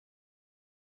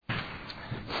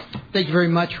Thank you very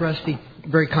much, Rusty.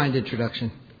 Very kind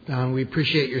introduction. We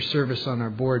appreciate your service on our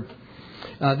board.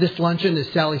 This luncheon, as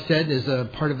Sally said, is a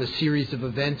part of a series of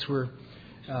events we're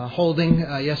holding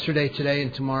yesterday, today,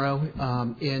 and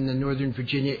tomorrow in the Northern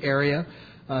Virginia area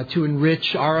to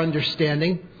enrich our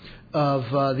understanding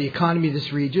of the economy of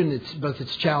this region, both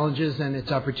its challenges and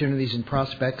its opportunities and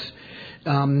prospects.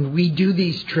 We do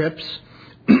these trips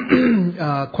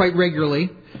quite regularly,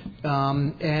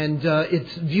 and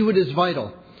it's viewed as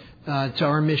vital to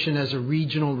our mission as a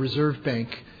regional reserve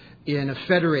bank in a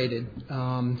federated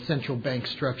central bank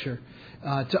structure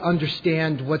to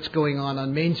understand what's going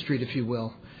on Main Street, if you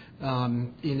will,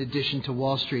 in addition to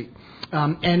Wall Street.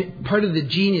 And part of the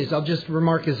genius, I'll just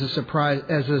remark as a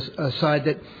aside,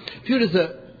 that viewed as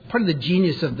a part of the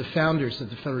genius of the founders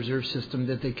of the Federal Reserve System,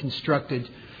 that they constructed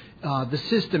the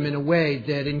system in a way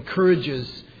that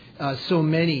encourages so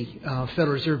many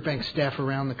Federal Reserve Bank staff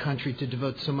around the country to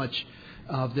devote so much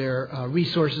of their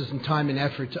resources and time and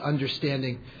effort to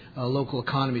understanding local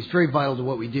economies. Very vital to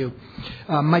what we do.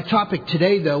 My topic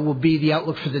today, though, will be the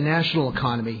outlook for the national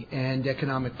economy and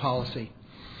economic policy.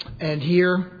 And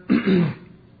here, the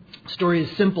story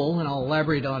is simple, and I'll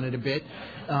elaborate on it a bit.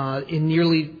 In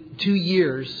nearly 2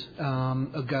 years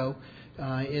ago,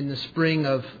 in the spring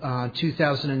of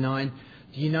 2009,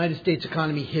 the United States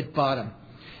economy hit bottom.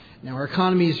 Now, our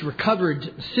economy has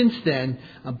recovered since then,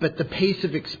 but the pace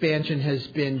of expansion has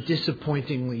been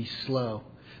disappointingly slow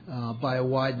by a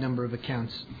wide number of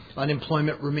accounts.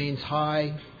 Unemployment remains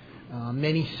high.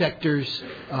 Many sectors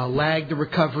lag the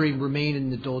recovery and remain in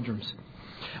the doldrums.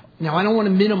 Now, I don't want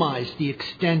to minimize the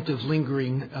extent of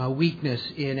lingering weakness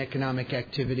in economic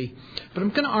activity, but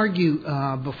I'm going to argue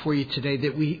before you today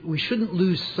that we shouldn't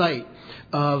lose sight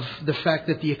of the fact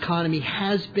that the economy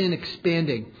has been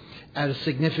expanding at a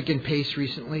significant pace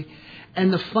recently,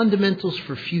 and the fundamentals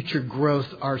for future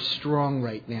growth are strong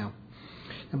right now.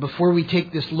 And before we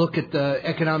take this look at the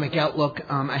economic outlook,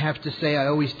 I have to say I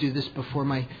always do this before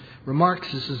my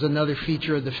remarks. This is another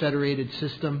feature of the federated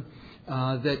system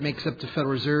that makes up the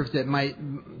Federal Reserve, that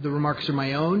the remarks are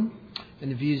my own, and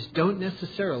the views don't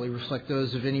necessarily reflect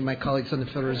those of any of my colleagues on the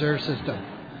Federal Reserve System.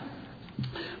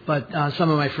 But some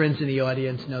of my friends in the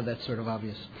audience know that's sort of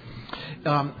obvious.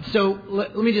 So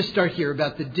let me just start here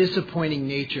about the disappointing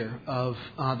nature of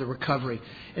the recovery.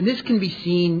 And this can be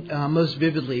seen most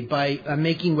vividly by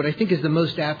making what I think is the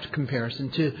most apt comparison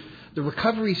to the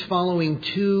recoveries following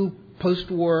two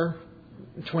post-war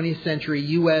 20th century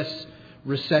U.S.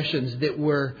 recessions that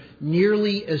were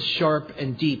nearly as sharp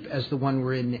and deep as the one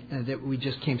we're in that we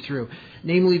just came through.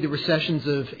 Namely, the recessions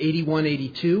of 81,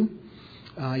 82.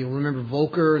 You'll remember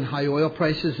Volcker and high oil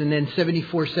prices, and then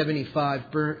 74, 75,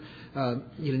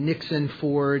 Nixon,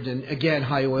 Ford, and again,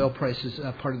 high oil prices,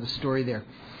 part of the story there.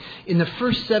 In the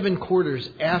first 7 quarters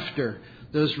after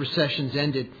those recessions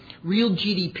ended, real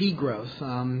GDP growth,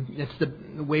 that's the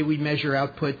way we measure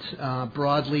output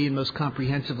broadly and most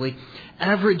comprehensively,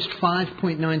 averaged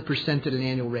 5.9% at an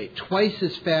annual rate, twice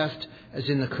as fast as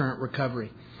in the current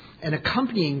recovery. And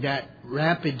accompanying that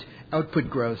rapid output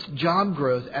growth, job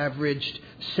growth averaged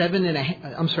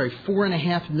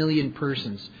 4.5 million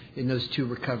persons in those two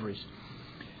recoveries.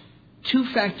 Two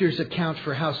factors account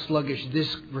for how sluggish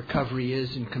this recovery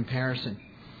is in comparison.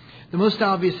 The most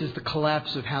obvious is the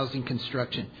collapse of housing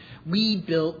construction. We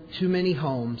built too many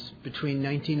homes between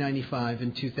 1995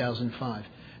 and 2005.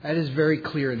 That is very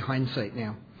clear in hindsight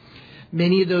now.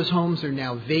 Many of those homes are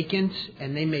now vacant,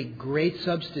 and they make great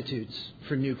substitutes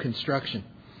for new construction.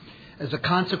 As a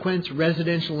consequence,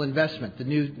 residential investment,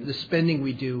 the spending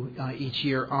we do each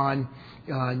year on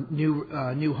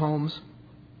new homes,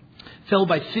 fell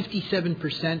by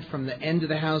 57% from the end of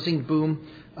the housing boom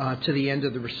to the end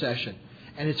of the recession.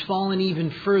 And it's fallen even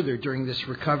further during this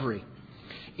recovery.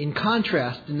 In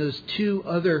contrast, in those two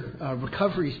other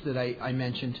recoveries that I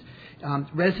mentioned,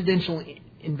 residential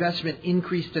investment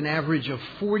increased an average of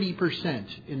 40%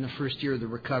 in the first year of the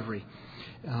recovery.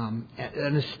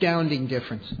 An astounding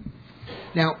difference.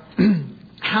 Now,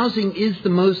 housing is the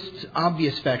most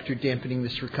obvious factor dampening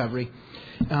this recovery.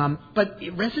 But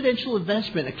residential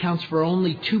investment accounts for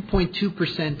only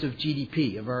 2.2% of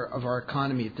GDP of our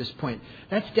economy at this point.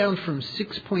 That's down from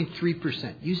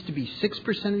 6.3%. Used to be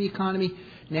 6% of the economy,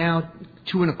 now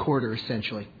 2.25%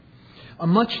 essentially. A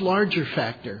much larger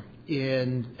factor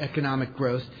in economic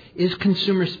growth is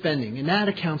consumer spending, and that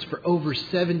accounts for over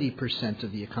 70%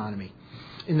 of the economy.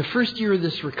 In the first year of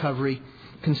this recovery,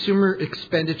 consumer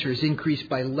expenditures increased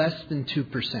by less than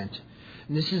 2%.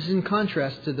 And this is in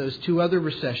contrast to those two other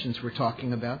recessions we're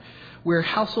talking about, where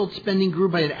household spending grew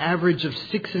by an average of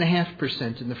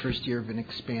 6.5% in the first year of an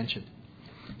expansion.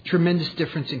 Tremendous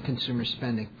difference in consumer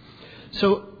spending.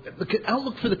 So the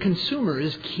outlook for the consumer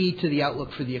is key to the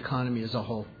outlook for the economy as a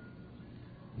whole.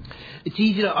 It's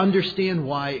easy to understand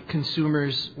why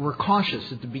consumers were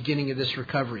cautious at the beginning of this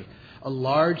recovery. A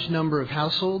large number of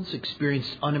households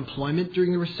experienced unemployment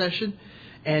during the recession,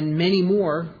 and many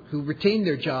more who retained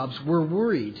their jobs were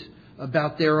worried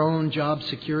about their own job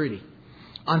security.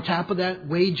 On top of that,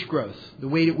 wage growth, the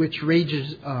rate at which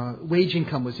wage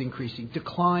income was increasing,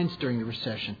 declines during the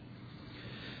recession.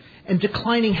 And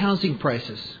declining housing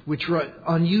prices, which were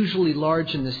unusually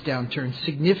large in this downturn,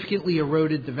 significantly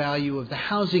eroded the value of the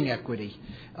housing equity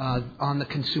on the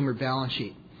consumer balance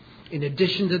sheet. In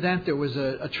addition to that, there was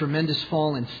a tremendous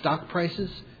fall in stock prices,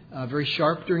 very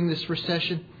sharp during this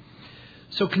recession.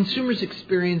 So consumers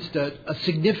experienced a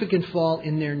significant fall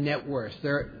in their net worth,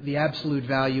 the absolute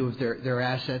value of their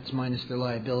assets minus their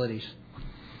liabilities.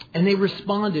 And they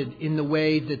responded in the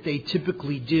way that they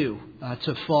typically do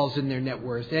to falls in their net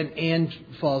worth and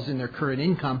falls in their current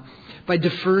income by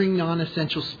deferring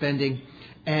non-essential spending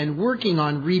and working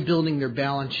on rebuilding their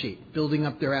balance sheet, building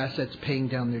up their assets, paying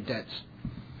down their debts.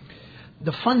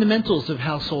 The fundamentals of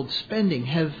household spending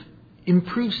have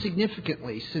improved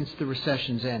significantly since the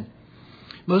recession's end.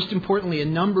 Most importantly, a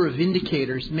number of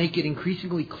indicators make it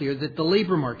increasingly clear that the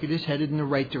labor market is headed in the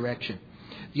right direction.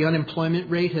 The unemployment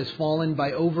rate has fallen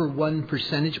by over 1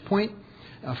 percentage point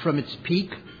from its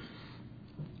peak.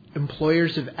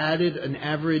 Employers have added an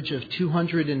average of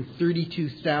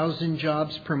 232,000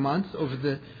 jobs per month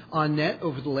on net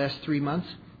over the last 3 months.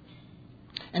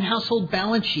 And household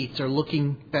balance sheets are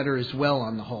looking better as well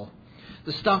on the whole.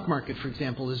 The stock market, for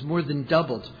example, has more than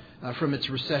doubled from its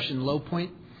recession low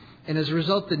point. And as a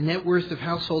result, the net worth of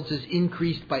households has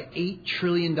increased by $8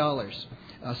 trillion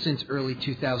since early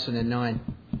 2009.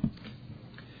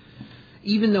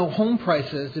 Even though home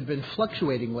prices have been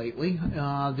fluctuating lately,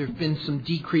 there have been some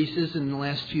decreases in the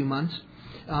last few months.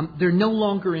 They're no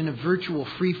longer in a virtual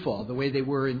free fall the way they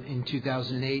were in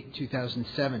 2008,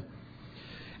 2007.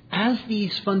 As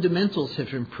these fundamentals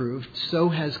have improved, so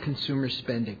has consumer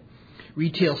spending.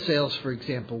 Retail sales, for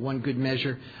example, one good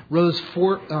measure, rose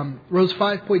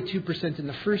 5.2% in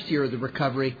the first year of the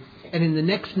recovery, and in the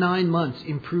next 9 months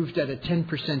improved at a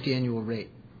 10% annual rate.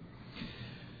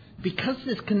 Because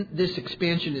this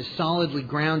expansion is solidly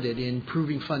grounded in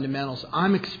improving fundamentals,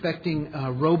 I'm expecting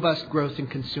robust growth in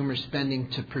consumer spending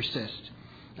to persist.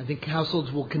 I think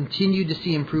households will continue to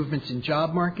see improvements in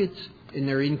job markets, in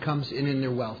their incomes, and in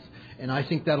their wealth. And I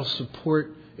think that'll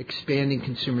support expanding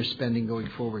consumer spending going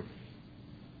forward.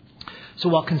 So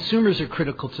while consumers are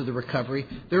critical to the recovery,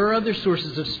 there are other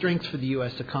sources of strength for the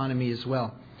U.S. economy as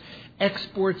well.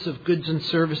 Exports of goods and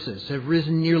services have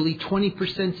risen nearly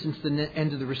 20% since the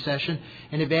end of the recession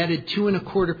and have added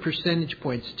 2.25 percentage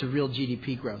points to real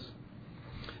GDP growth.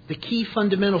 The key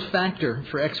fundamental factor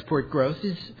for export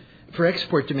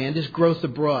demand is growth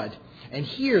abroad. And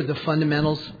here the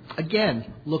fundamentals, again,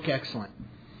 look excellent.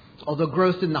 Although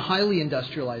growth in the highly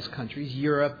industrialized countries,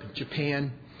 Europe,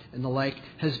 Japan, and the like,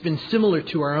 has been similar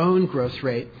to our own growth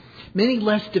rate, many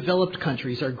less developed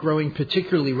countries are growing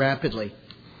particularly rapidly.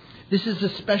 This is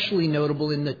especially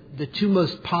notable in the two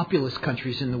most populous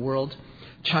countries in the world.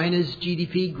 China's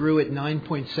GDP grew at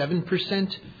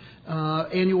 9.7%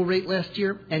 annual rate last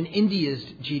year, and India's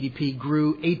GDP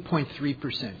grew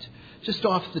 8.3%, just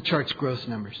off the charts growth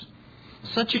numbers.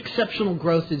 Such exceptional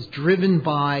growth is driven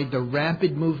by the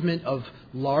rapid movement of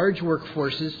large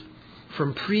workforces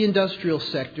from pre-industrial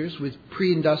sectors with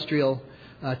pre-industrial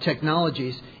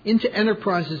technologies into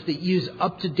enterprises that use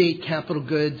up-to-date capital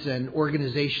goods and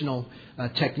organizational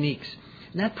techniques.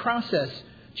 And that process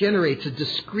generates a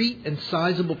discrete and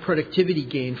sizable productivity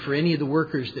gain for any of the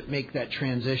workers that make that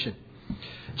transition.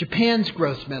 Japan's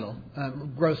growth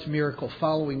miracle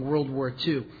following World War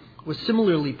II was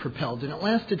similarly propelled, and it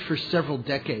lasted for several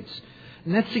decades.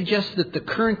 And that suggests that the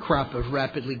current crop of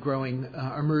rapidly growing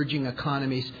emerging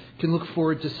economies can look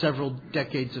forward to several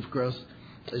decades of growth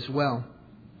as well.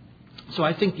 So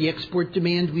I think the export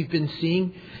demand we've been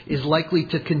seeing is likely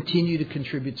to continue to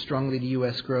contribute strongly to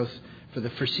U.S. growth for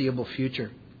the foreseeable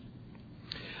future.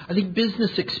 I think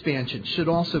business expansion should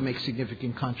also make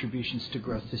significant contributions to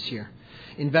growth this year.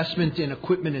 Investment in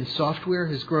equipment and software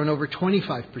has grown over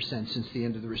 25% since the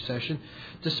end of the recession,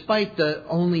 despite the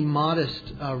only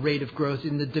modest rate of growth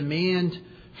in the demand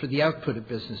for the output of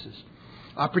businesses.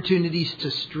 Opportunities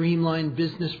to streamline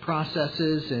business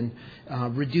processes and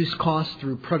reduce costs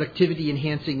through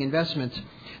productivity-enhancing investments,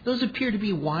 those appear to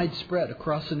be widespread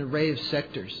across an array of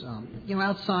sectors,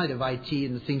 outside of IT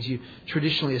and the things you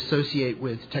traditionally associate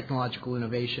with technological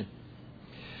innovation.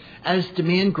 As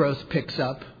demand growth picks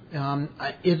up,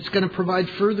 It's going to provide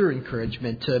further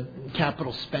encouragement to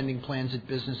capital spending plans at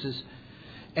businesses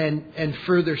and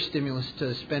further stimulus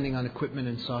to spending on equipment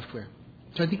and software.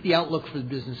 So I think the outlook for the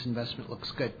business investment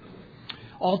looks good.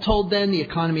 All told then, the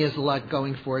economy has a lot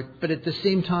going for it, but at the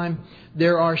same time,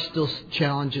 there are still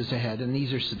challenges ahead, and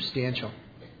these are substantial.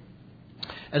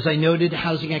 As I noted,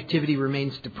 housing activity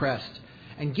remains depressed.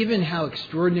 And given how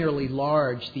extraordinarily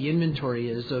large the inventory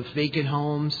is of vacant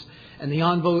homes and the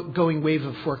ongoing wave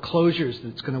of foreclosures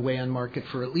that's going to weigh on market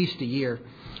for at least a year,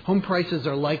 home prices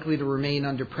are likely to remain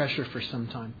under pressure for some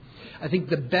time. I think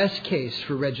the best case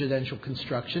for residential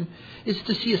construction is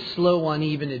to see a slow,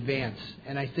 uneven advance,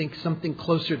 and I think something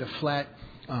closer to flat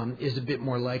is a bit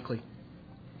more likely.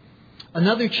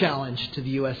 Another challenge to the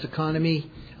U.S.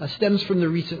 economy stems from the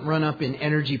recent run-up in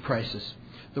energy prices.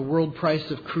 The world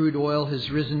price of crude oil has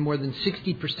risen more than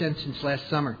 60% since last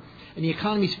summer, and the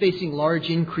economy is facing large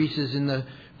increases in the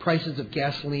prices of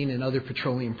gasoline and other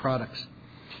petroleum products.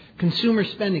 Consumer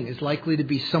spending is likely to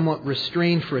be somewhat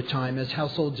restrained for a time as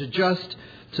households adjust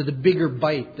to the bigger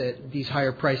bite that these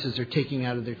higher prices are taking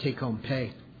out of their take-home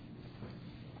pay.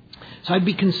 So I'd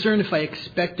be concerned if I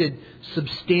expected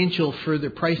substantial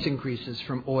further price increases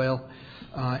from oil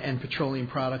and petroleum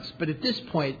products. But at this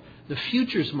point, the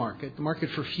futures market, the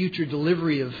market for future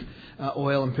delivery of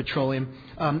oil and petroleum,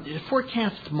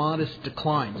 forecasts modest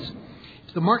declines.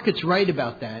 If the market's right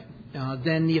about that,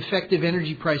 then the effect of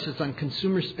energy prices on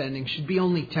consumer spending should be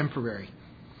only temporary.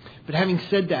 But having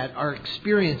said that, our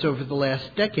experience over the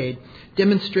last decade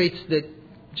demonstrates that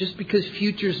just because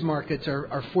futures markets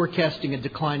are forecasting a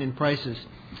decline in prices,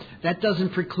 that doesn't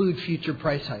preclude future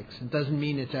price hikes. It doesn't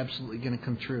mean it's absolutely going to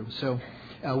come true. So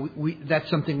that's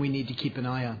something we need to keep an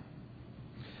eye on.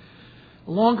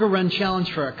 A longer-run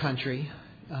challenge for our country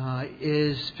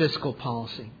is fiscal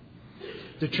policy.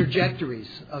 The trajectories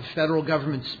of federal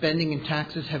government spending and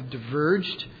taxes have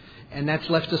diverged, and that's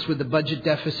left us with a budget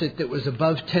deficit that was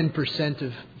above 10%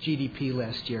 of GDP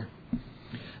last year.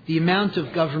 The amount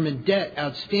of government debt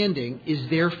outstanding is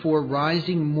therefore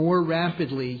rising more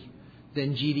rapidly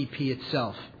than GDP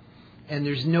itself, and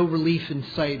there's no relief in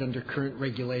sight under current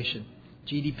regulation.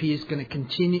 GDP is going to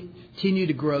continue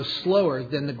to grow slower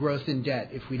than the growth in debt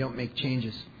if we don't make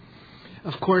changes.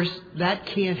 Of course, that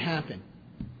can't happen.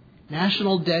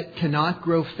 National debt cannot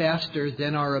grow faster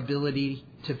than our ability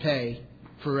to pay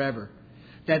forever.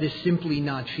 That is simply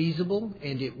not feasible,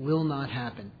 and it will not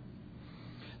happen.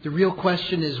 The real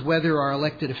question is whether our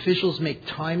elected officials make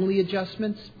timely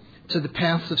adjustments to the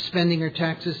paths of spending or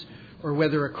taxes, or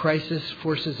whether a crisis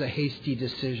forces a hasty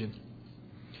decision.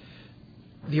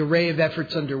 The array of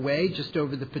efforts underway just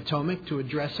over the Potomac to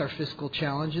address our fiscal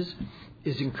challenges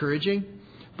is encouraging,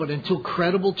 but until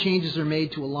credible changes are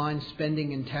made to align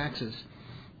spending and taxes,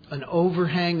 an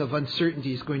overhang of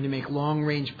uncertainty is going to make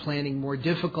long-range planning more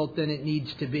difficult than it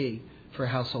needs to be for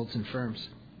households and firms.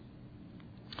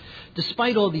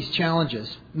 Despite all these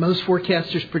challenges, most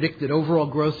forecasters predict that overall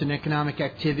growth in economic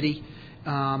activity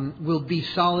will be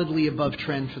solidly above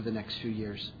trend for the next few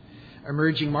years.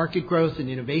 Emerging market growth and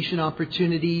innovation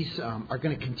opportunities are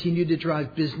going to continue to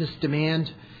drive business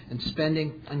demand and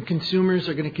spending, and consumers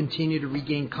are going to continue to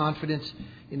regain confidence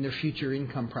in their future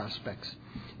income prospects.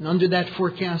 And under that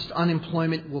forecast,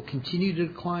 unemployment will continue to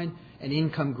decline and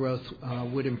income growth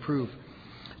would improve.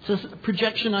 So it's a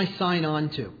projection I sign on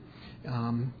to.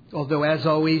 Although, as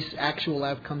always, actual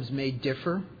outcomes may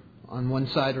differ on one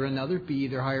side or another, be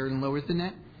either higher and lower than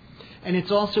that. And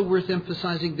it's also worth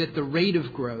emphasizing that the rate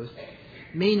of growth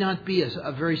may not be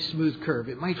a very smooth curve.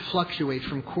 It might fluctuate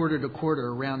from quarter to quarter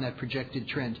around that projected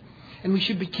trend. And we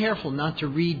should be careful not to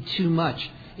read too much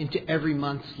into every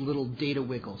month's little data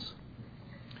wiggles.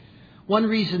 One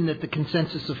reason that the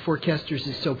consensus of forecasters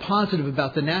is so positive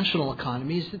about the national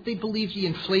economy is that they believe the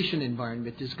inflation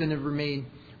environment is going to remain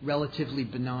relatively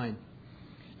benign.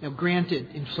 Now, granted,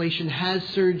 inflation has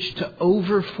surged to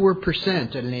over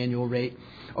 4% at an annual rate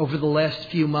over the last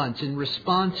few months in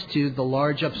response to the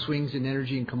large upswings in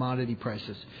energy and commodity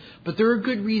prices. But there are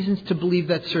good reasons to believe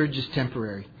that surge is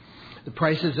temporary. The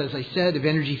prices, as I said, of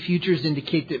energy futures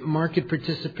indicate that market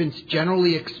participants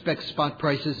generally expect spot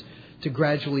prices to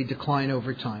gradually decline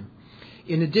over time.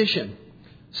 In addition,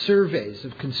 surveys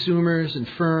of consumers and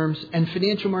firms and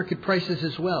financial market prices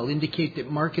as well indicate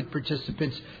that market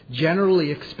participants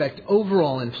generally expect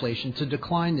overall inflation to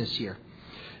decline this year.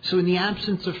 So in the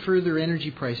absence of further energy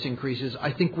price increases,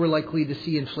 I think we're likely to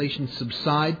see inflation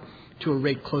subside to a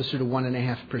rate closer to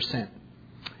 1.5%.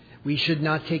 We should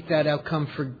not take that outcome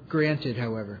for granted,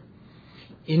 however.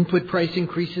 Input price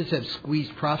increases have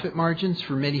squeezed profit margins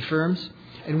for many firms,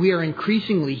 and we are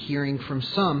increasingly hearing from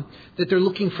some that they're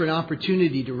looking for an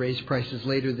opportunity to raise prices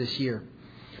later this year.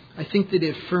 I think that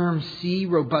if firms see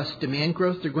robust demand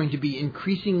growth, they're going to be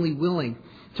increasingly willing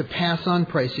to pass on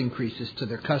price increases to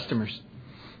their customers.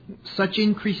 Such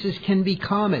increases can be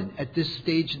common at this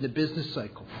stage in the business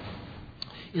cycle.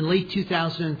 In late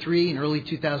 2003 and early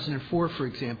 2004, for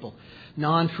example,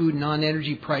 non-food,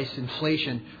 non-energy price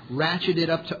inflation ratcheted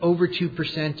up to over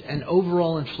 2%, and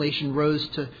overall inflation rose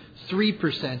to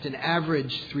 3%, an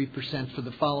average 3% for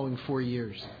the following 4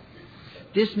 years.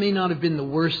 This may not have been the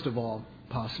worst of all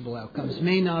possible outcomes,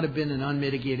 may not have been an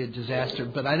unmitigated disaster,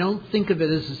 but I don't think of it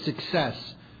as a success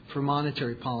for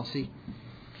monetary policy.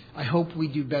 I hope we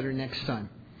do better next time.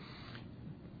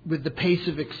 With the pace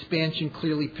of expansion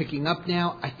clearly picking up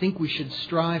now, I think we should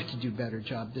strive to do a better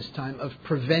job this time of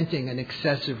preventing an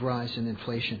excessive rise in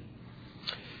inflation.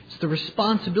 It's the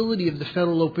responsibility of the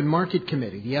Federal Open Market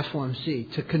Committee, the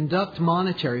FOMC, to conduct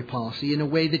monetary policy in a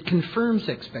way that confirms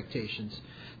expectations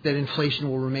that inflation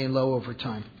will remain low over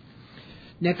time.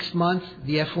 Next month,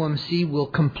 the FOMC will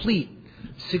complete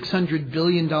 $600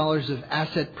 billion of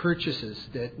asset purchases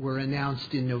that were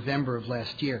announced in November of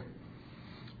last year.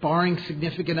 Barring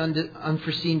significant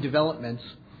unforeseen developments,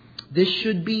 this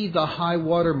should be the high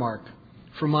watermark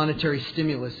for monetary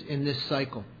stimulus in this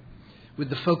cycle,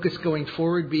 with the focus going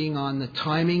forward being on the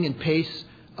timing and pace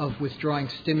of withdrawing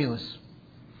stimulus.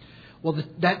 While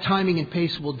that timing and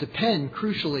pace will depend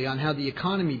crucially on how the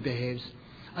economy behaves,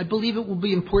 I believe it will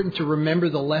be important to remember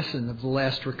the lesson of the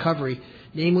last recovery,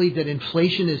 namely that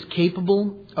inflation is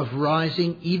capable of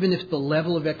rising even if the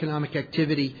level of economic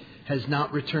activity has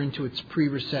not returned to its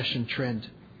pre-recession trend.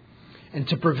 And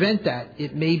to prevent that,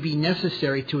 it may be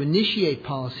necessary to initiate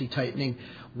policy tightening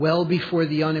well before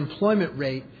the unemployment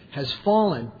rate has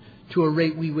fallen to a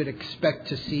rate we would expect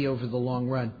to see over the long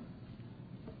run.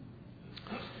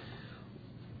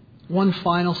 One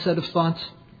final set of thoughts.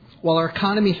 While our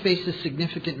economy faces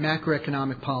significant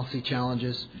macroeconomic policy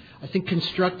challenges, I think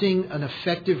constructing an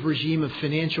effective regime of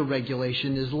financial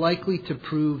regulation is likely to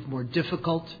prove more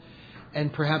difficult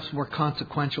and perhaps more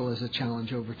consequential as a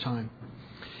challenge over time.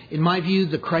 In my view,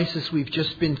 the crisis we've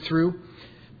just been through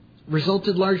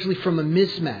resulted largely from a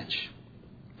mismatch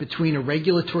between a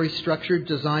regulatory structure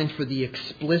designed for the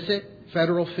explicit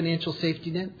federal financial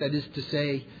safety net, that is to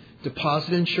say,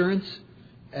 deposit insurance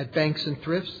at banks and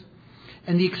thrifts,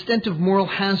 and the extent of moral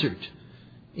hazard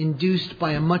induced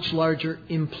by a much larger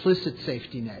implicit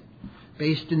safety net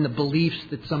based in the beliefs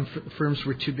that some firms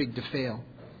were too big to fail.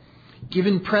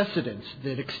 Given precedents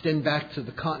that extend back to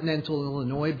the Continental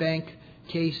Illinois Bank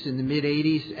case in the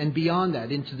mid-'80s and beyond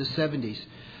that into the '70s,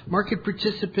 market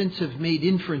participants have made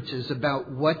inferences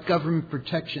about what government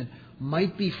protection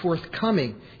might be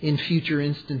forthcoming in future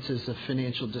instances of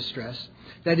financial distress.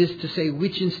 That is to say,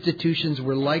 which institutions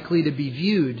were likely to be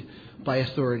viewed by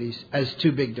authorities as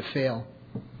too big to fail.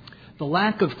 The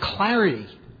lack of clarity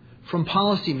from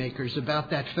policymakers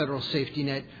about that federal safety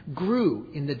net grew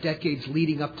in the decades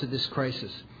leading up to this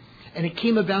crisis. And it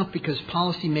came about because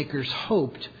policymakers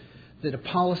hoped that a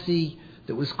policy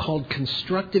that was called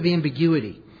constructive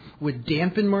ambiguity would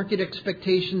dampen market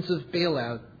expectations of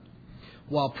bailout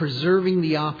while preserving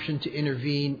the option to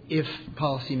intervene if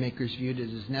policymakers viewed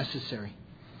it as necessary.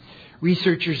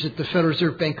 Researchers at the Federal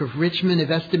Reserve Bank of Richmond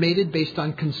have estimated, based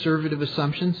on conservative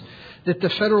assumptions, that the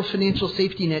federal financial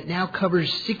safety net now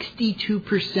covers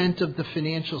 62% of the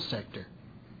financial sector,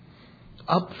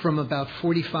 up from about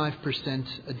 45%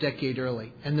 a decade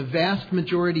early. And the vast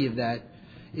majority of that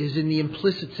is in the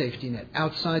implicit safety net,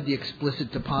 outside the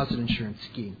explicit deposit insurance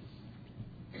scheme.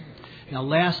 Now,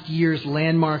 last year's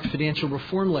landmark financial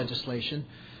reform legislation,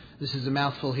 this is a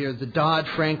mouthful here, the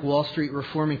Dodd-Frank Wall Street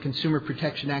Reform and Consumer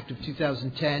Protection Act of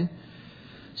 2010,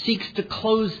 seeks to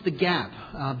close the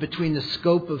gap between the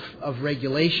scope of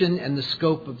regulation and the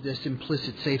scope of this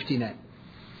implicit safety net.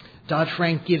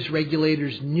 Dodd-Frank gives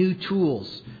regulators new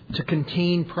tools to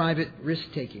contain private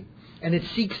risk-taking, and it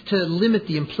seeks to limit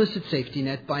the implicit safety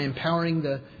net by empowering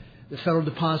the Federal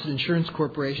Deposit Insurance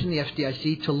Corporation, the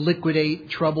FDIC, to liquidate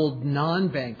troubled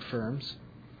non-bank firms,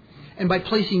 and by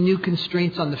placing new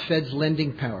constraints on the Fed's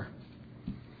lending power.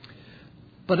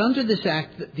 But under this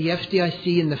act, the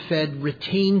FDIC and the Fed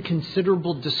retain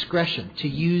considerable discretion to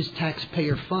use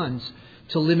taxpayer funds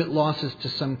to limit losses to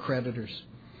some creditors.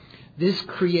 This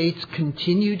creates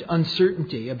continued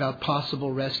uncertainty about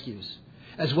possible rescues,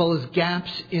 as well as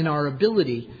gaps in our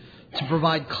ability to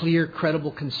provide clear,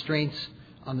 credible constraints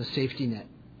on the safety net.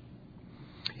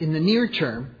 In the near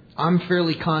term, I'm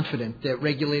fairly confident that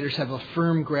regulators have a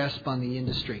firm grasp on the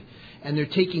industry and they're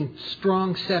taking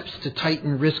strong steps to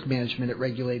tighten risk management at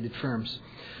regulated firms.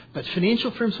 But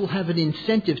financial firms will have an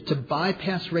incentive to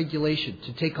bypass regulation,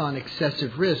 to take on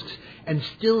excessive risks, and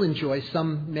still enjoy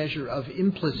some measure of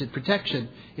implicit protection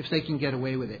if they can get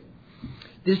away with it.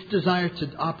 This desire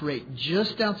to operate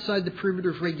just outside the perimeter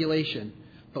of regulation,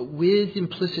 but with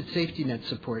implicit safety net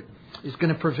support, is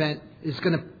going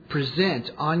to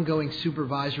present ongoing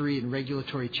supervisory and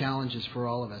regulatory challenges for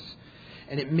all of us.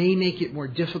 And it may make it more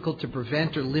difficult to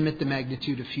prevent or limit the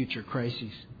magnitude of future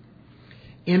crises.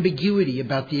 Ambiguity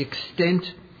about the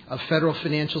extent of federal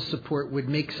financial support would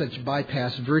make such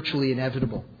bypass virtually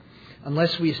inevitable.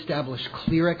 Unless we establish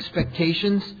clear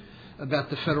expectations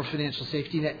about the federal financial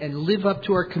safety net and live up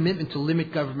to our commitment to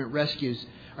limit government rescues,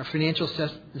 our financial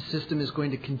system is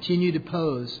going to continue to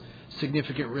pose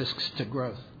significant risks to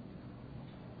growth.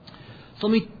 So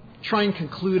let me try and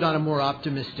conclude on a more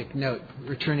optimistic note,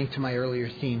 returning to my earlier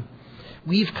theme.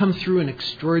 We've come through an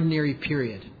extraordinary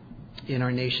period in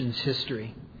our nation's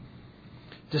history.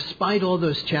 Despite all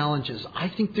those challenges, I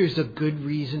think there's a good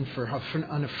reason for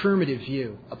an affirmative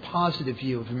view, a positive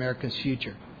view of America's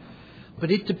future.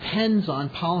 But it depends on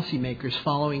policymakers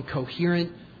following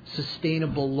coherent,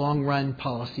 sustainable, long-run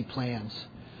policy plans,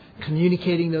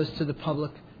 communicating those to the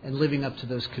public, and living up to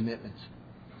those commitments.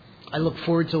 I look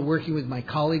forward to working with my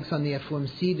colleagues on the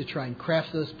FOMC to try and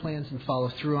craft those plans and follow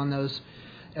through on those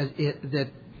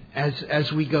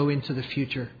as we go into the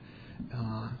future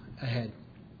ahead.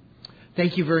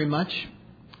 Thank you very much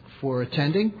for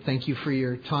attending. Thank you for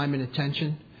your time and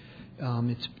attention.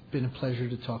 It's been a pleasure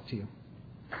to talk to you.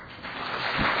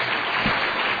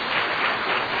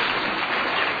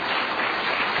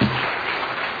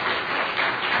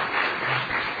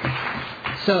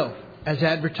 So, as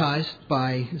advertised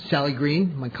by Sally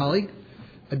Green, my colleague,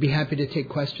 I'd be happy to take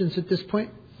questions at this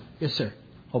point. Yes, sir.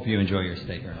 Hope you enjoy your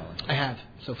stay here in Arlington. I have,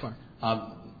 so far.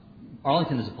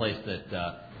 Arlington is a place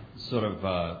that sort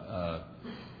of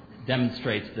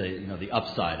demonstrates the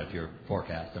upside of your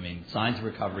forecast. I mean, signs of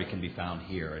recovery can be found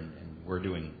here, and we're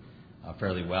doing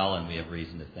fairly well, and we have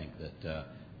reason to think that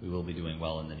we will be doing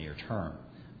well in the near term.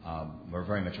 We're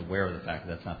very much aware of the fact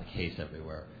that that's not the case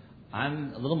everywhere.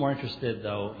 I'm a little more interested,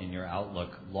 though, in your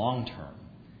outlook long term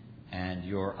and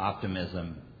your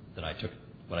optimism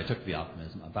what I took to be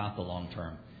optimism about the long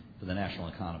term for the national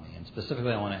economy. And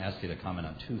specifically, I want to ask you to comment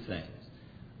on two things.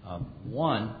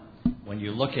 One, when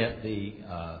you look at the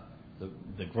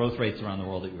growth rates around the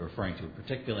world that you're referring to,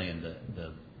 particularly in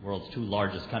the world's two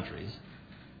largest countries,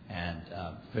 and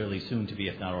fairly soon to be,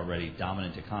 if not already,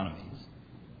 dominant economies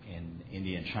in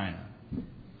India and China,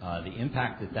 the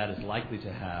impact that is likely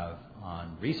to have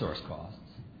on resource costs,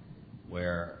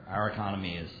 where our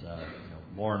economy is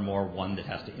more and more one that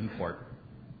has to import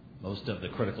most of the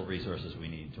critical resources we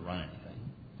need to run anything.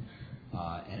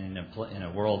 And in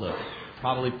a world of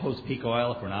probably post-peak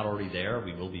oil, if we're not already there,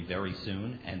 we will be very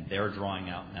soon, and they're drawing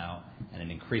out now at an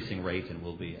increasing rate and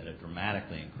will be at a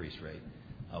dramatically increased rate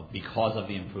because of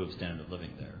the improved standard of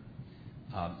living there.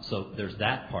 So there's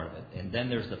that part of it. And then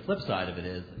there's the flip side of it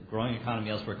is growing economy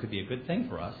elsewhere could be a good thing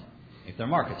for us if there are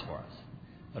markets for us.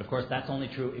 But, of course, that's only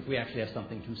true if we actually have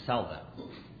something to sell them.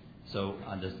 So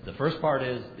the first part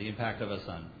is the impact of us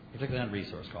particularly on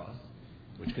resource costs,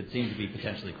 which could seem to be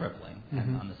potentially crippling. Mm-hmm.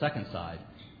 And on the second side,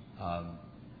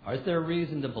 is there a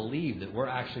reason to believe that we're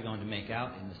actually going to make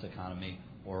out in this economy,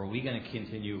 or are we going to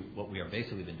continue what we have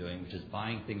basically been doing, which is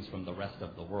buying things from the rest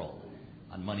of the world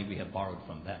on money we have borrowed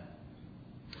from them?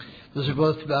 Those are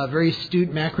both very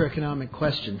astute macroeconomic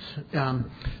questions.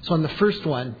 So on the first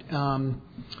one,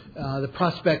 the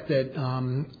prospect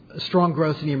that strong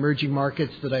growth in the emerging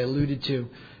markets that I alluded to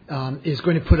is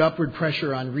going to put upward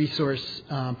pressure on resource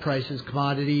prices,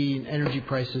 commodity and energy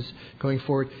prices going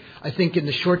forward. I think in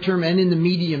the short term and in the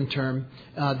medium term,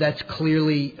 that's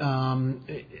clearly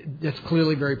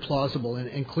very plausible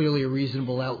and clearly a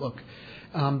reasonable outlook.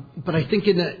 But I think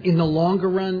in the longer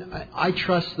run, I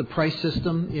trust the price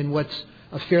system in what's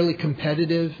a fairly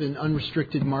competitive and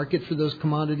unrestricted market for those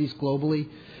commodities globally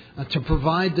to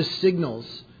provide the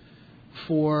signals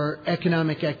for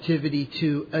economic activity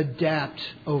to adapt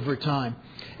over time.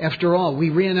 After all, we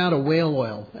ran out of whale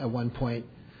oil at one point.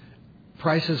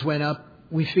 Prices went up.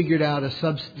 We figured out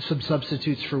some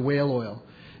substitutes for whale oil.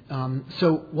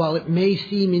 So while it may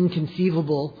seem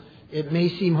inconceivable, it may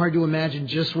seem hard to imagine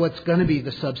just what's going to be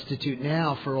the substitute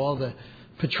now for all the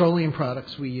petroleum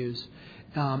products we use.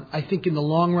 I think in the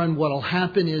long run, what will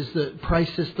happen is the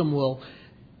price system will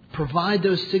provide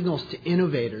those signals to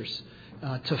innovators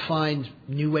to find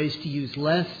new ways to use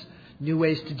less, new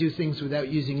ways to do things without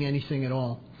using anything at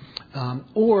all,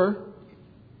 or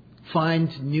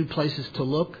find new places to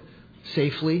look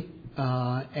safely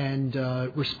and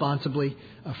responsibly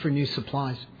for new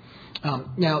supplies.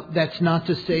 Now, that's not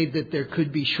to say that there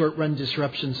could be short-run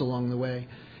disruptions along the way.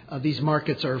 These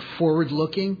markets are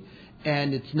forward-looking,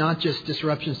 and it's not just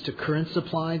disruptions to current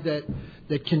supply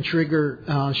that can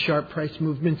trigger sharp price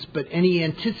movements, but any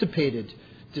anticipated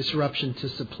disruption to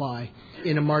supply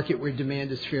in a market where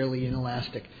demand is fairly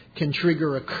inelastic can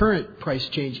trigger a current price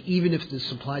change even if the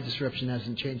supply disruption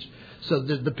hasn't changed. So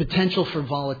the potential for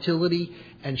volatility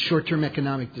and short-term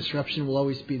economic disruption will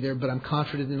always be there, but I'm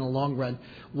confident in the long run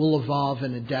we'll evolve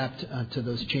and adapt to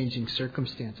those changing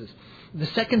circumstances. The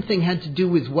second thing had to do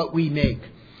with what we make.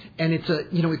 And it's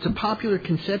a popular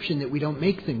conception that we don't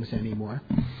make things anymore.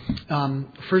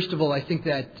 First of all, I think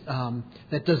that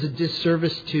that does a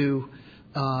disservice to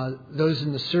those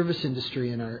in the service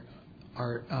industry in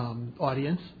our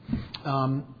audience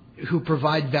who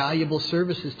provide valuable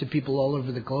services to people all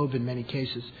over the globe in many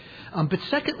cases. But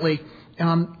secondly,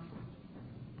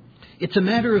 it's a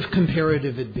matter of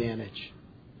comparative advantage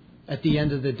at the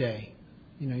end of the day.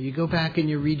 You go back and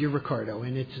you read your Ricardo,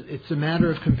 and it's a matter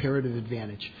of comparative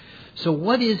advantage. So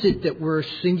what is it that we're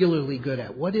singularly good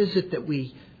at? What is it that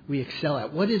we excel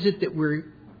at? What is it that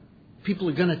people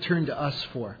are going to turn to us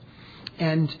for?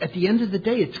 And at the end of the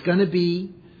day, it's going to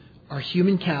be our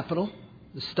human capital,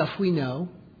 the stuff we know.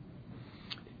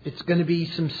 It's going to be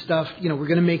some stuff, we're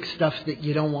going to make stuff that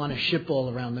you don't want to ship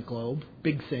all around the globe,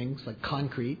 big things like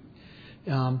concrete.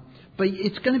 But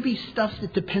it's going to be stuff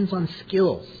that depends on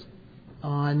skills,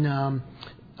 on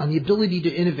the ability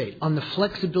to innovate, on the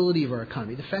flexibility of our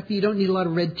economy, the fact that you don't need a lot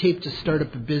of red tape to start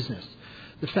up a business,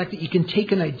 the fact that you can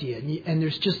take an idea and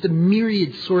there's just a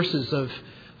myriad sources of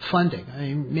funding. I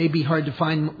mean, it may be hard to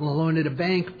find a loan at a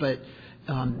bank, but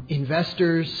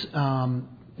investors,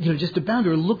 just abound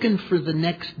are looking for the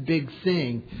next big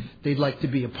thing they'd like to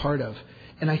be a part of.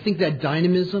 And I think that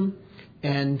dynamism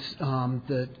and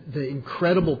the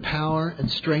incredible power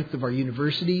and strength of our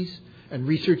universities and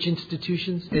research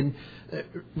institutions, and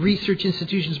research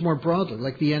institutions more broadly,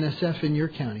 like the NSF in your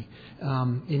county,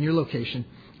 in your location,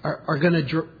 are going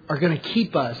to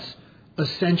keep us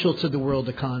essential to the world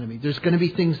economy. There's going to be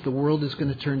things the world is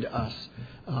going to turn to us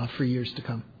for years to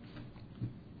come.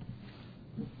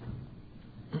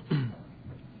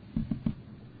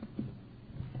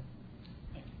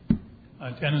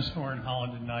 Dennis Horn,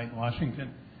 Holland and Knight,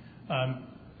 Washington.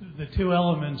 The two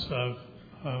elements of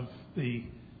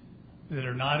that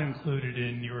are not included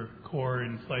in your core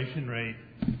inflation rate,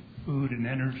 food and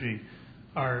energy,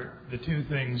 are the two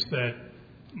things that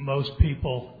most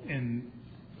people in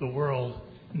the world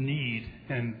need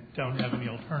and don't have any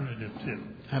alternative to.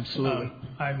 Absolutely.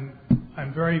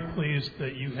 I'm very pleased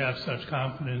that you have such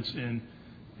confidence in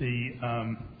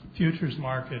the futures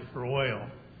market for oil,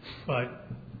 but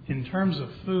in terms of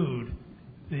food,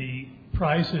 the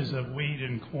prices of wheat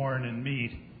and corn and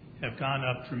meat have gone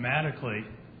up dramatically,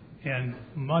 and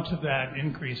much of that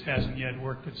increase hasn't yet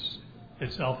worked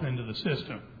itself into the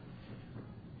system.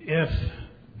 If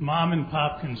mom and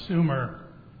pop consumer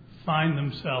find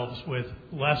themselves with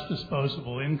less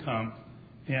disposable income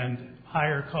and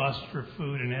higher costs for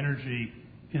food and energy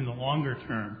in the longer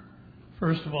term,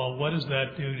 first of all, what does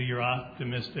that do to your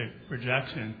optimistic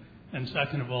projection? And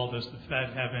second of all, does the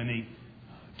Fed have any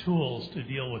tools to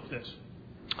deal with this?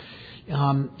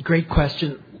 Great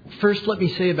question. First, let me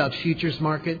say about futures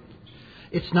market,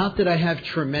 it's not that I have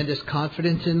tremendous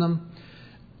confidence in them.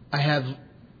 I have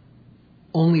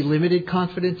only limited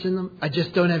confidence in them. I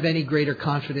just don't have any greater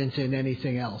confidence in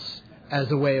anything else as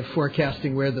a way of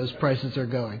forecasting where those prices are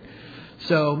going.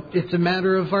 So it's a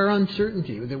matter of our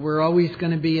uncertainty, that we're always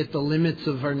going to be at the limits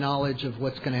of our knowledge of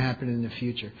what's going to happen in the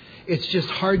future. It's just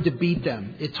hard to beat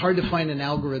them. It's hard to find an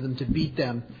algorithm to beat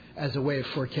them as a way of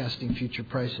forecasting future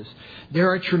prices.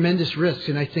 There are tremendous risks,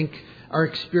 and I think our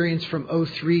experience from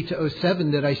 2003 to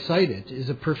 2007 that I cited is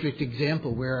a perfect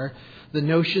example where the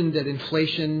notion that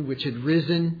inflation, which had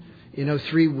risen in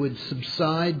 2003, would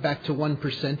subside back to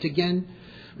 1% again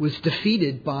was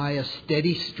defeated by a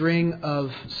steady string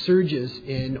of surges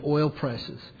in oil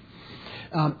prices.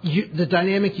 The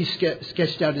dynamic you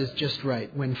sketched out is just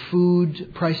right. When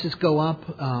food prices go up,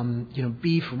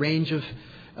 beef, range of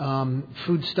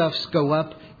foodstuffs go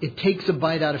up, it takes a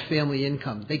bite out of family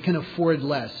income. They can afford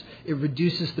less. It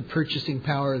reduces the purchasing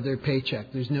power of their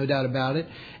paycheck. There's no doubt about it.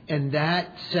 And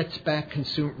that sets back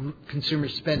consumer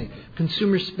spending.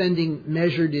 Consumer spending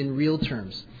measured in real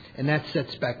terms. And that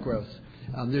sets back growth.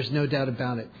 There's no doubt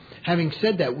about it. Having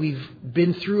said that, we've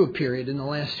been through a period in the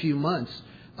last few months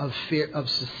of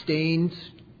sustained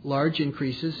large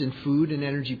increases in food and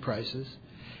energy prices,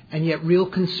 and yet real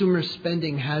consumer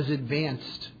spending has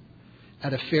advanced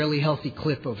at a fairly healthy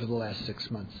clip over the last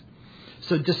 6 months.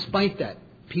 So despite that,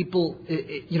 people,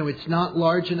 it's not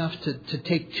large enough to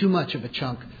take too much of a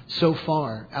chunk so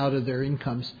far out of their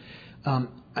incomes.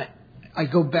 I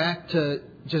go back to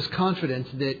just confidence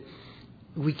that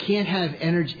we can't have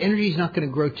energy. Energy is not going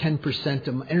to grow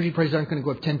 10%. Energy prices aren't going to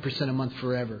go up 10% a month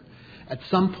forever. At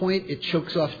some point, it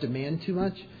chokes off demand too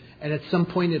much, and at some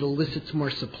point, it elicits more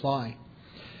supply.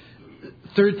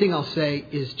 Third thing I'll say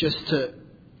is just to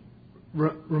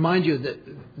remind you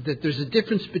that there's a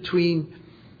difference between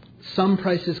some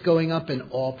prices going up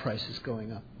and all prices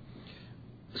going up.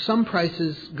 Some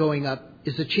prices going up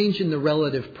is a change in the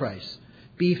relative price.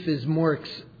 Beef is more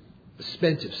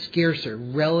expensive, scarcer,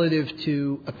 relative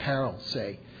to apparel,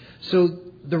 say. So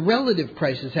the relative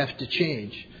prices have to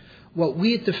change. What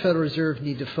we at the Federal Reserve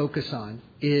need to focus on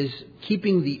is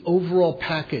keeping the overall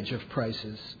package of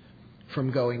prices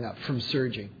from going up, from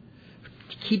surging,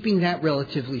 keeping that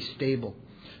relatively stable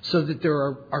so that there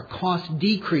are cost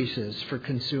decreases for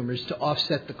consumers to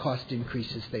offset the cost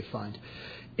increases they find.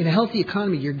 In a healthy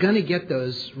economy, you're going to get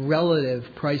those relative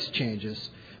price changes.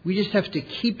 We just have to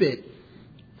keep it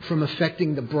from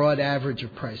affecting the broad average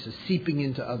of prices, seeping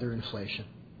into other inflation.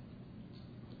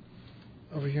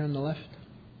 Over here on the left.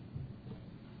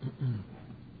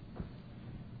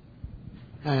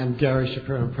 I'm Gary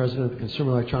Shapiro. I'm president of the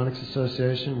Consumer Electronics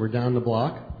Association. We're down the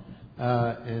block,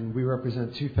 and we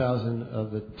represent 2,000 of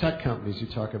the tech companies you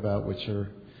talk about, which are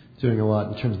doing a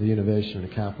lot in terms of the innovation and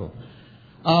the capital.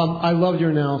 I love your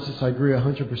analysis. I agree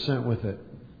 100% with it.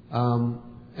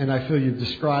 And I feel you've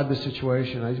described the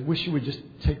situation. I wish you would just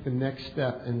take the next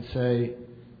step and say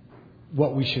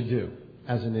what we should do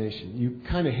as a nation. You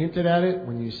kind of hinted at it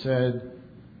when you said,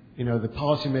 the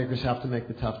policymakers have to make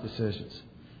the tough decisions.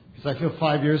 Because I feel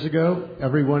 5 years ago,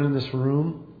 everyone in this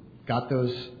room got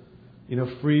those,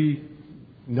 free,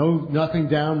 nothing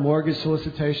down mortgage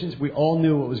solicitations. We all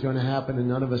knew what was going to happen, and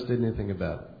none of us did anything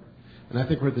about it. And I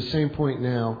think we're at the same point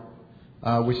now,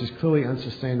 which is clearly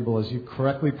unsustainable, as you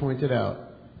correctly pointed out.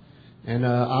 And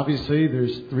obviously,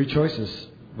 there's three choices: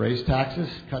 raise taxes,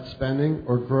 cut spending,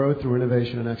 or grow through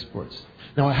innovation and exports.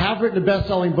 Now, I have written a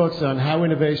best-selling book on how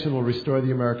innovation will restore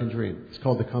the American dream. It's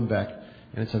called The Comeback,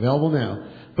 and it's available now.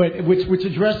 But which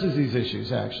addresses these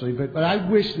issues, actually. But I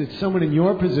wish that someone in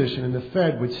your position in the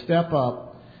Fed would step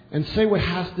up and say what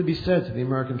has to be said to the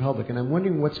American public. And I'm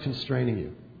wondering what's constraining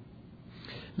you.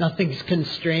 Nothing's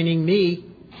constraining me.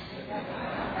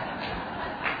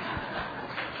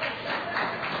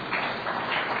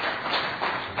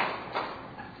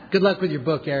 Good luck with your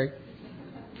book, Gary.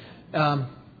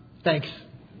 Thanks.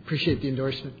 Appreciate the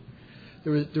endorsement.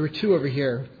 There were two over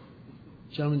here.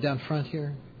 Gentleman down front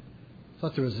here.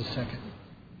 Thought there was a second.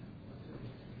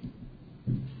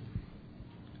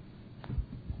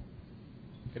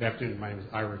 Good afternoon. My name is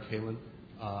Ira Kalin.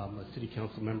 I'm a city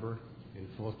council member in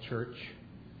Falls Church,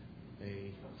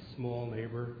 a small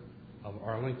neighbor of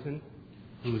Arlington,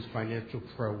 whose financial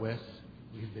prowess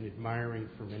we've been admiring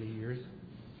for many years.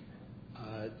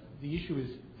 The issue is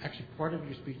actually part of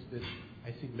your speech that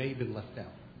I think may have been left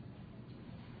out.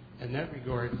 In that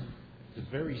regard, the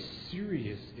very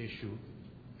serious issue,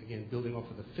 again, building off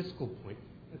of the fiscal point,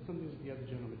 that's something that the other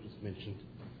gentleman just mentioned,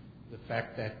 the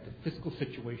fact that the fiscal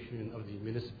situation of the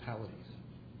municipalities,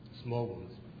 small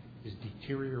ones, is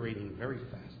deteriorating very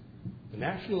fast. The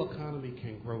national economy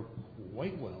can grow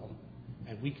quite well,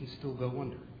 and we can still go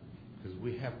under, because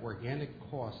we have organic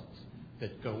costs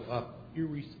that go up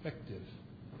irrespective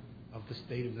of the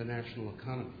state of the national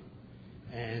economy.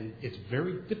 And it's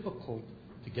very difficult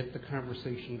to get the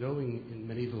conversation going in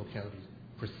many of the localities,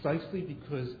 precisely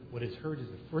because what is heard is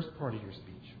the first part of your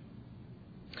speech.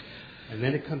 And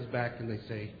then it comes back and they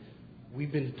say,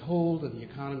 we've been told that the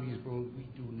economy is growing. We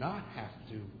do not have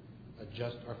to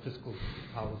adjust our fiscal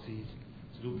policies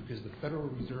to do it because the Federal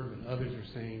Reserve and others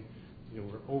are saying,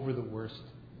 we're over the worst.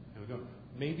 And we go,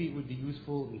 maybe it would be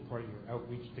useful in part of your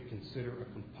outreach to consider a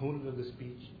component of the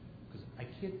speech, because I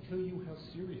can't tell you how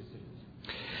serious it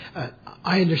is.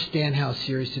 I understand how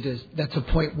serious it is. That's a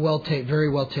point very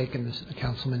well taken,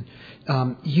 Councilman.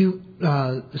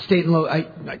 The state and local,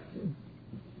 I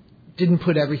didn't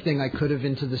put everything I could have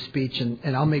into the speech,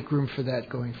 and I'll make room for that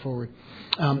going forward.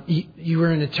 You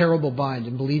were in a terrible bind,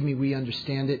 and believe me, we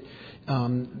understand it.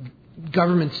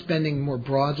 Government spending more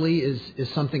broadly is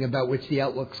something about which the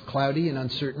outlook's cloudy and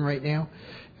uncertain right now.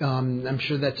 I'm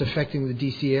sure that's affecting the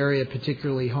D.C. area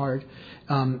particularly hard.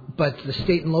 But the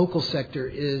state and local sector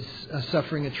is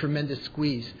suffering a tremendous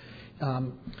squeeze.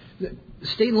 The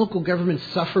state and local governments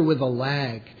suffer with a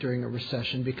lag during a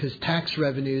recession because tax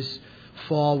revenues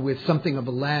fall with something of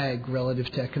a lag relative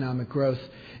to economic growth.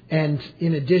 And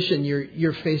in addition,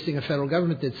 you're facing a federal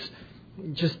government that's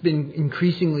just been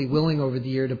increasingly willing over the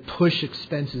year to push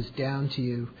expenses down to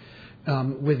you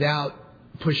without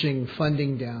pushing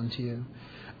funding down to you.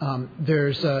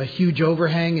 There's a huge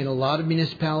overhang in a lot of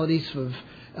municipalities of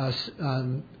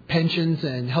pensions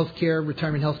and healthcare,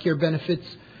 retirement healthcare benefits,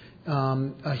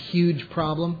 a huge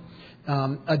problem.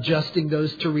 Adjusting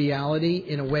those to reality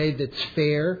in a way that's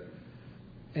fair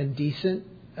and decent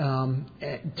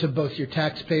to both your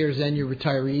taxpayers and your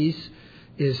retirees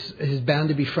is bound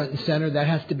to be front and center. That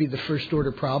has to be the first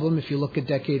order problem if you look a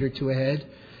decade or two ahead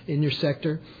in your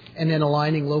sector. And then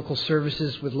aligning local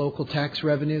services with local tax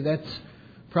revenue. That's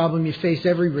a problem you face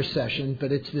every recession,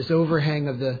 but it's this overhang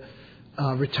of the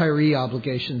retiree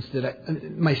obligations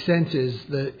that my sense is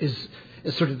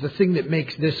sort of the thing that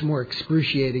makes this more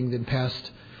excruciating than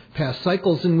past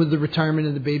cycles. And with the retirement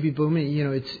of the baby boom,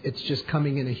 it's just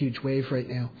coming in a huge wave right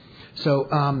now. So,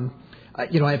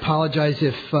 I apologize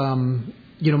if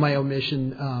my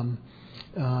omission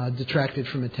detracted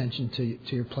from attention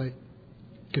to your plight.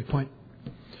 Good point.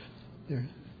 There.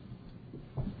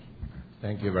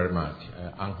 Thank you very much.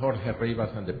 I'm Jorge Rivas.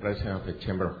 I'm the president of the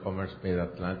Chamber of Commerce,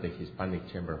 Mid-Atlantic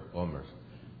Hispanic Chamber of Commerce.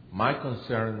 My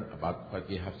concern about what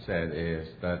you have said is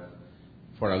that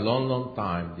for a long, long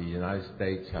time, the United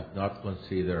States have not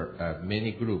considered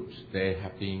many groups. They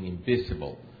have been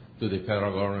invisible to the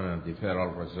federal government and the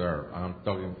Federal Reserve. I'm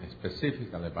talking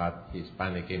specifically about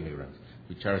Hispanic immigrants,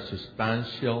 which are a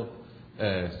substantial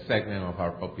segment of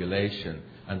our population,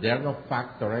 and they are not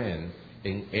factored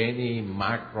in any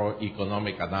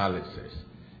macroeconomic analysis.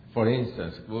 For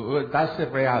instance, that's the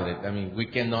reality. I mean, we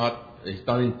cannot, it's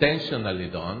not intentionally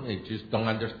done, we just don't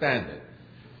understand it.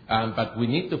 But we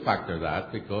need to factor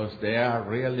that because they are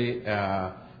really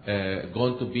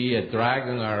going to be a drag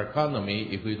on our economy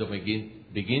if we don't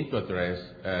begin to address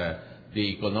the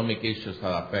economic issues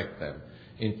that affect them.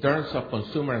 In terms of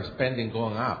consumer spending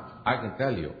going up, I can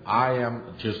tell you, I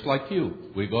am just like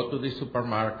you. We go to the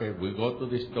supermarket, we go to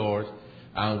the stores,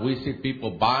 and we see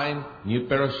people buying new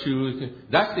pair of shoes.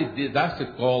 That's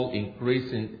the goal increase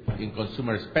in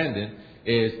consumer spending,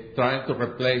 is trying to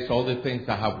replace all the things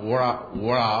that have wore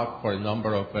out for a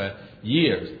number of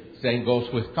years. Same goes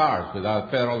with cars.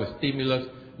 Without federal stimulus,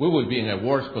 we will be in a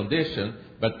worse condition,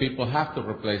 but people have to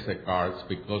replace their cars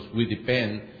because we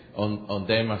depend on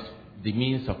them as the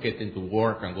means of getting to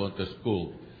work and going to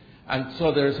school. And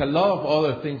so there's a lot of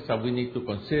other things that we need to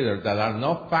consider that are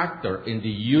not factored in the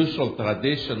usual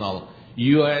traditional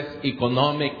U.S.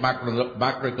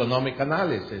 macroeconomic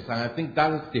analysis. And I think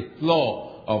that is the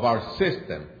flaw of our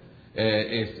system,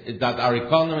 is that our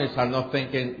economists are not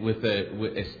thinking with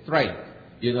a strength.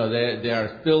 They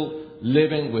are still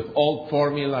living with old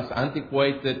formulas,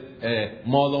 antiquated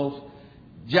models.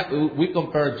 We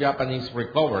compare Japanese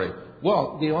recovery.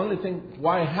 Well, the only thing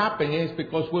why it happened is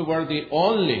because we were the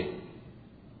only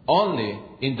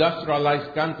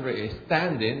industrialized country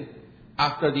standing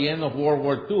after the end of World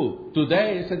War II.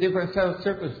 Today, it's a different set of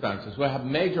circumstances. We have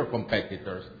major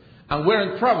competitors, and we're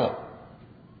in trouble.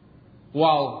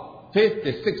 While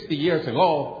 50, 60 years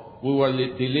ago, we were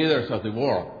the leaders of the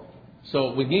world.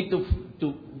 So we need to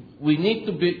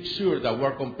be sure that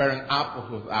we're comparing apples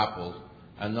with apples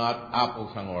and not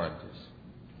apples and oranges.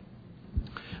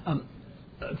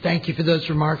 Thank you for those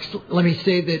remarks. Let me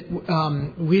say that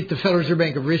we at the Federal Reserve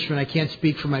Bank of Richmond, I can't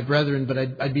speak for my brethren, but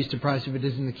I'd be surprised if it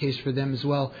isn't the case for them as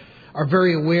well, are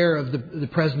very aware of the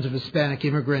presence of Hispanic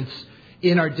immigrants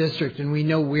in our district, and we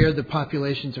know where the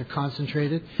populations are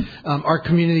concentrated. Our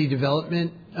community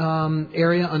development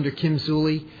area under Kim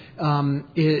Zuley,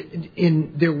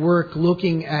 in their work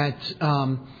looking at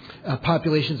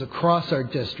populations across our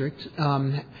district,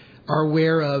 are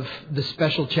aware of the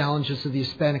special challenges of the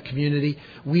Hispanic community.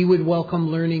 We would welcome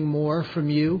learning more from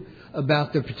you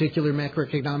about their particular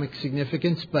macroeconomic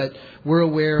significance, but we're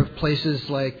aware of places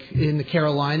like in the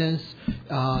Carolinas,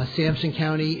 Sampson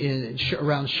County,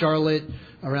 around Charlotte,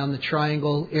 around the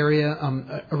Triangle area,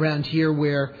 around here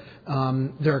where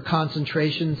there are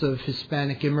concentrations of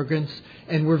Hispanic immigrants,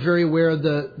 and we're very aware of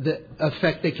the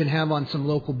effect they can have on some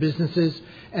local businesses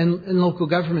and local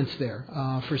governments there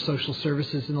for social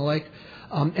services and the like,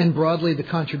 and broadly the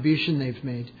contribution they've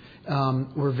made.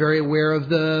 We're very aware of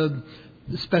the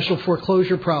special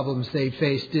foreclosure problems they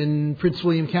faced in Prince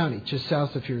William County, just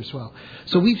south of here as well.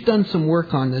 So we've done some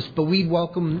work on this, but we'd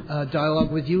welcome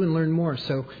dialogue with you and learn more.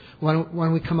 So why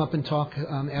don't we come up and talk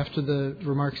after the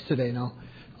remarks today, and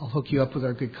I'll hook you up with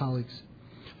our good colleagues.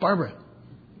 Barbara,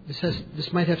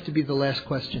 this might have to be the last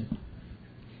question.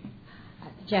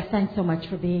 Jeff, thanks so much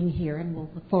for being here, and we'll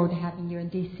look forward to having you in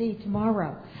D.C.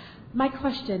 tomorrow. My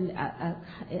question, there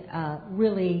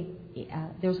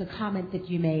was a comment that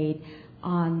you made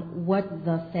on what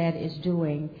the Fed is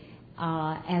doing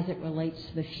as it relates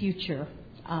to the future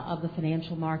of the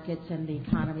financial markets and the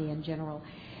economy in general.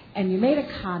 And you made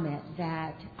a comment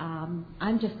that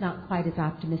I'm just not quite as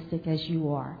optimistic as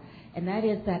you are, and that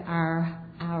is that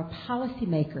our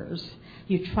policymakers,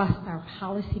 you trust our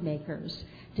policymakers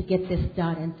to get this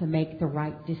done and to make the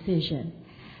right decision.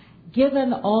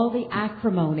 Given all the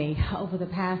acrimony over the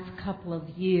past couple of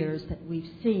years that we've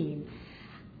seen,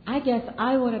 I guess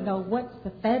I want to know what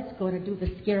the Fed's going to do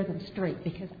to scare them straight,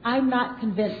 because I'm not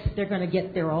convinced that they're going to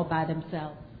get there all by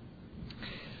themselves.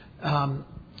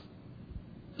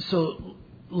 So,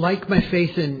 like my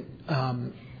faith in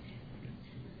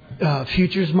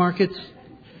futures markets,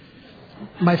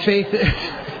 my faith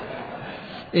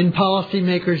in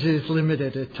policymakers is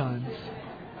limited at times.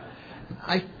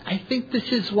 I think this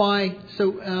is why.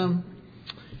 So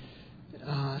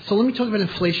let me talk about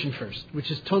inflation first,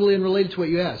 which is totally unrelated to what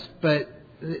you asked, but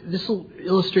this will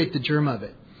illustrate the germ of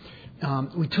it.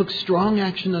 We took strong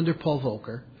action under Paul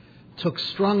Volcker, took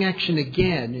strong action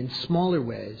again in smaller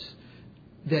ways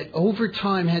that over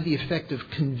time had the effect of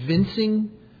convincing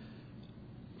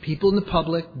people in the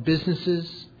public,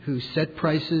 businesses who set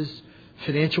prices,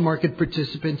 financial market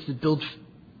participants that build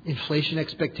inflation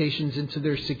expectations into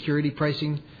their security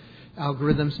pricing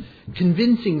algorithms,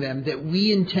 convincing them that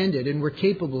we intended and were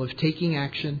capable of taking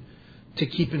action to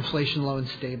keep inflation low and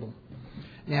stable.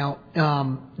 Now,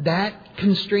 that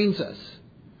constrains us.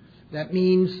 That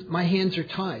means my hands are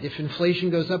tied. If inflation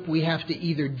goes up, we have to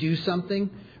either do something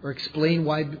or explain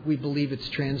why we believe it's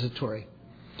transitory.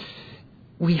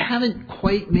 We haven't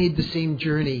quite made the same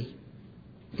journey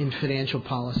in financial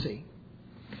policy.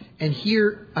 And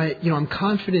here, I'm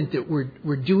confident that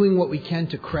we're doing what we can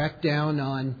to crack down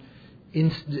on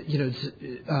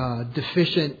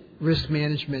deficient risk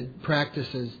management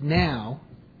practices now.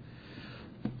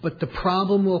 But the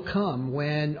problem will come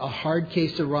when a hard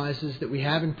case arises that we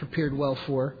haven't prepared well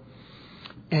for,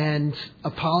 and a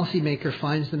policymaker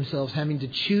finds themselves having to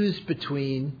choose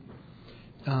between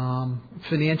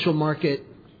financial market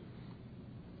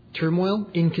turmoil,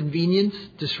 inconvenience,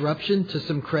 disruption to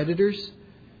some creditors,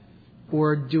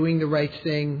 or doing the right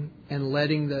thing and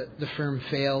letting the firm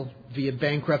fail via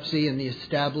bankruptcy and the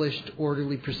established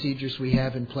orderly procedures we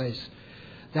have in place.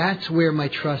 That's where my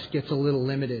trust gets a little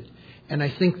limited. And I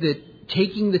think that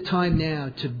taking the time now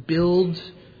to build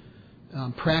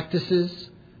practices,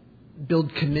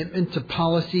 build commitment to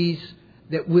policies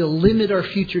that will limit our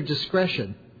future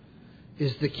discretion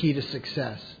is the key to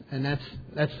success. And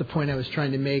that's the point I was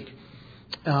trying to make.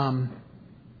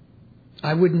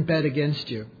 I wouldn't bet against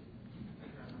you.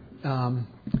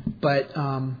 But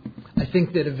I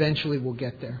think that eventually we'll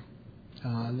get there.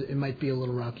 It might be a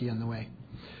little rocky on the way.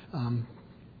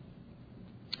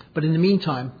 But in the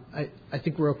meantime, I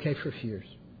think we're okay for a few years.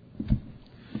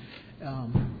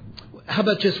 How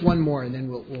about just one more, and then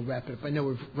we'll wrap it up. I know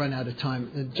we've run out of time.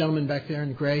 The gentleman back there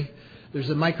in gray, there's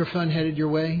a microphone headed your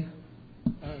way.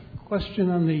 Question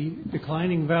on the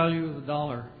declining value of the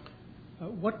dollar.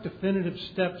 What definitive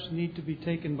steps need to be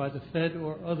taken by the Fed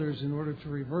or others in order to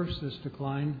reverse this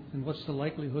decline, and what's the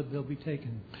likelihood they'll be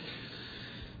taken?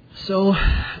 So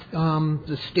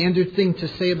the standard thing to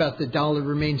say about the dollar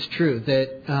remains true,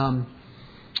 that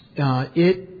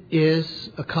it is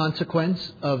a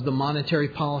consequence of the monetary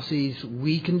policies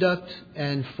we conduct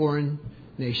and foreign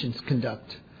nations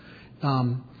conduct.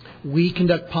 We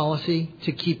conduct policy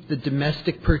to keep the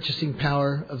domestic purchasing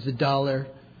power of the dollar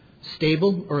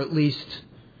stable, or at least,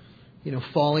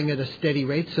 falling at a steady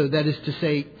rate. So that is to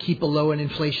say, keep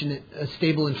a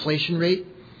stable inflation rate.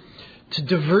 To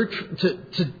divert,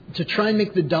 to try and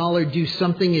make the dollar do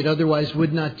something it otherwise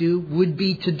would not do, would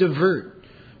be to divert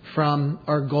from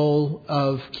our goal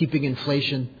of keeping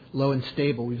inflation low and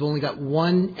stable. We've only got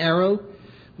one arrow.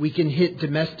 We can hit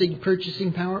domestic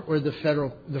purchasing power or the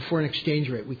foreign exchange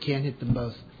rate. We can't hit them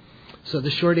both. So the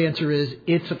short answer is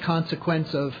it's a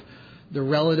consequence of the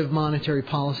relative monetary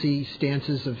policy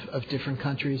stances of different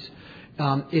countries.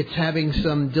 It's having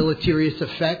some deleterious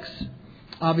effects,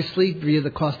 obviously, via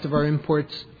the cost of our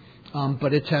imports,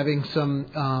 but it's having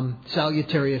some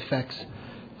salutary effects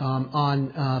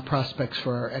on prospects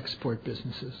for our export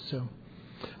businesses. So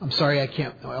I'm sorry I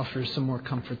can't offer some more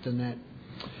comfort than that.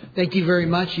 Thank you very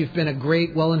much. You've been a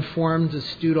great, well-informed,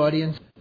 astute audience.